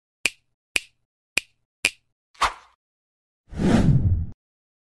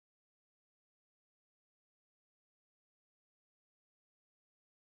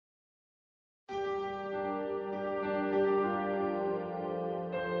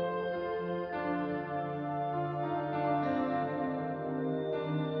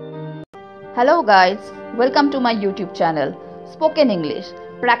Hello guys, welcome to my YouTube channel Spoken English.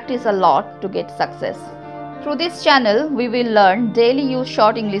 Practice a lot to get success. Through this channel, we will learn daily use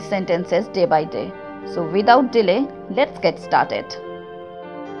short English sentences day by day. So without delay, let's get started.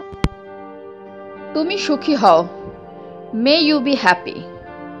 Tumi shukhi hao. May you be happy.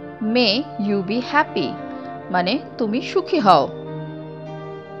 May you be happy. মানে তুমি সুখী হও।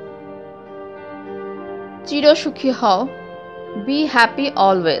 চির সুখী হও। Be happy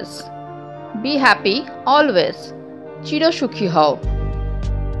always. Be happy always. চির সুখী হও।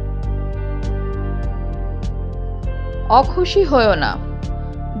 অখুশি হয়ো না।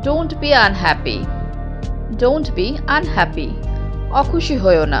 Don't be unhappy. Don't be unhappy. অখুশি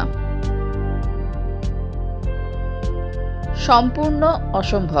হয়ো না। সম্পূর্ণ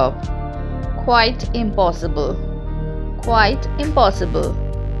অসম্ভব। Quite impossible. Quite impossible.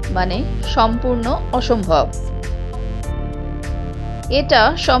 মানে সম্পূর্ণ অসম্ভব। এটা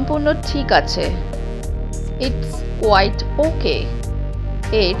সম্পূর্ণ ঠিক আছে। It's quite okay.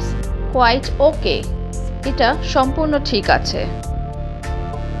 It's quite okay. এটা সম্পূর্ণ ঠিক আছে।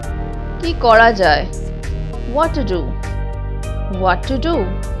 কি করা যায়? What to do? What to do?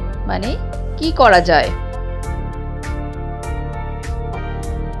 মানে কি করা যায়?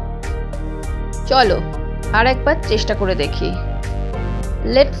 চলো আরেকবার চেষ্টা করে দেখি।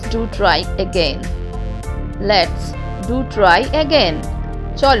 Let's do try again. Let's do try again.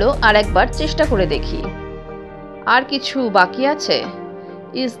 চলো আরেকবার চেষ্টা করে দেখি। আর কিছু বাকি আছে?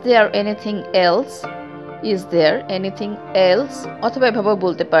 Is there anything else? Is there anything else? অথবা এভাবে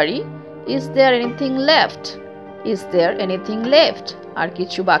বলতে পারি Is there anything left? Is there anything left? আর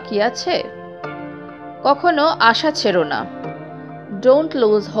কিছু বাকি আছে? কখনো আশা ছেড়ো না। Don't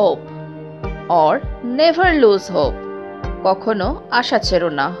lose hope. Or never lose hope. কখনো আশা ছেড়ো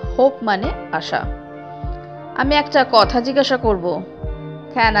না। Hope মানে আশা। আমি একটা কথা জিজ্ঞাসা করব।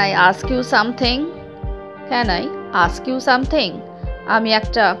 Can I ask you something? Can I ask you something? আমি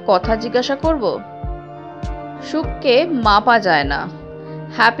একটা কথা জিজ্ঞাসা করব। সুখকে মাপা যায় না।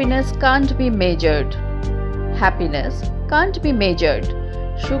 Happiness can't be measured. Happiness can't be measured.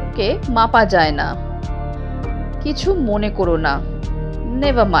 সুখকে মাপা যায় না। কিছু মনে করো না।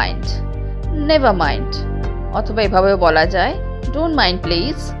 Never mind. Never mind. অথবা এভাবেও বলা যায় Don't mind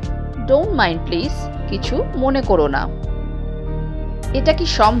please. Don't mind please. কিছু মনে করো না। এটা কি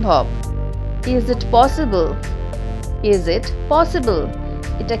সম্ভব? Is it possible? Is it possible?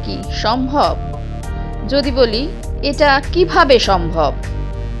 এটা কি সম্ভব? যদি বলি এটা কিভাবে সম্ভব,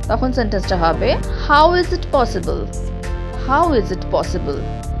 তখন সেন্টেন্সটা হবে How is it possible? How is it possible?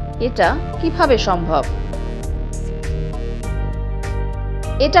 এটা কিভাবে সম্ভব?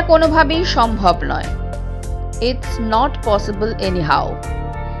 এটা কোনোভাবেই সম্ভব নয়। It's not possible anyhow.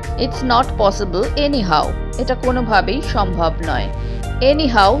 It's not possible anyhow. এটা কোনোভাবেই সম্ভব নয়।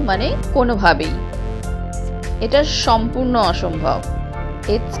 Anyhow মানে কোনোভাবেই। এটা সম্পূর্ণ অসম্ভব।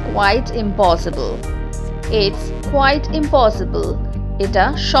 It's quite impossible. It's quite impossible. এটা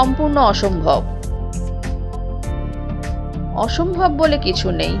সম্পূর্ণ অসম্ভব। অসম্ভব বলে কিছু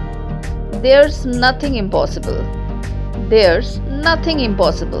নেই। There's nothing impossible. There's nothing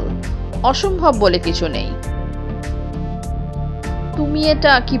impossible. অসম্ভব বলে কিছু নেই। তুমি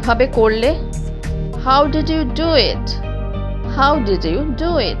এটা কিভাবে করলে? How did you do it? How did you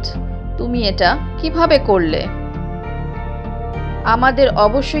do it? তুমি এটা কিভাবে করলে? আমাদের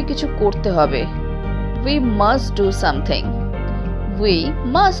অবশ্যই কিছু করতে হবে। We must do something. We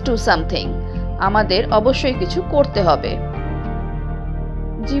must do something. আমাদের অবশ্যই কিছু করতে হবে।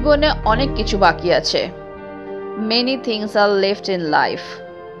 জীবনে অনেক কিছু বাকি আছে। Many things are left in life.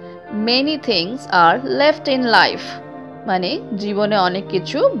 Many things are left in life. মানে জীবনে অনেক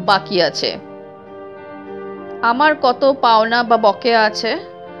কিছু বাকি আছে। আমার কত পাওনা বা বকেয়া আছে?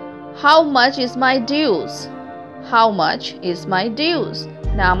 How much is my dues? How much is my dues?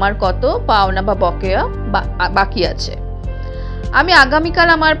 না আমার কত পাওনা বা বকেয়া বাকি আছে। আমি আগামীকাল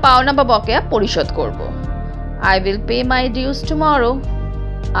আমার পাওনা বা বকেয়া পরিশোধ করব। I will pay my dues tomorrow.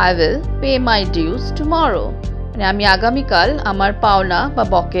 I will pay my dues tomorrow. মানে আমি আগামীকাল আমার পাওনা বা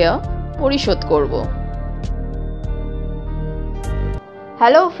বকেয়া পরিশোধ করব।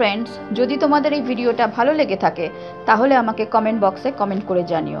 হ্যালো ফ্রেন্ডস, যদি তোমাদের এই ভিডিওটা ভালো লেগে থাকে তাহলে আমাকে কমেন্ট বক্সে কমেন্ট করে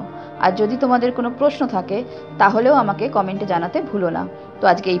জানিও। আর যদি তোমাদের কোনো প্রশ্ন থাকে তাহলেও আমাকে কমেন্টে জানাতে ভুলো না। তো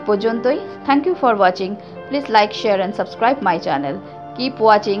আজকে এই পর্যন্তই। Thank you for watching. Please like, share and subscribe my channel. Keep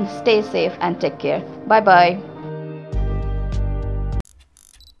watching, stay safe and take care. Bye bye.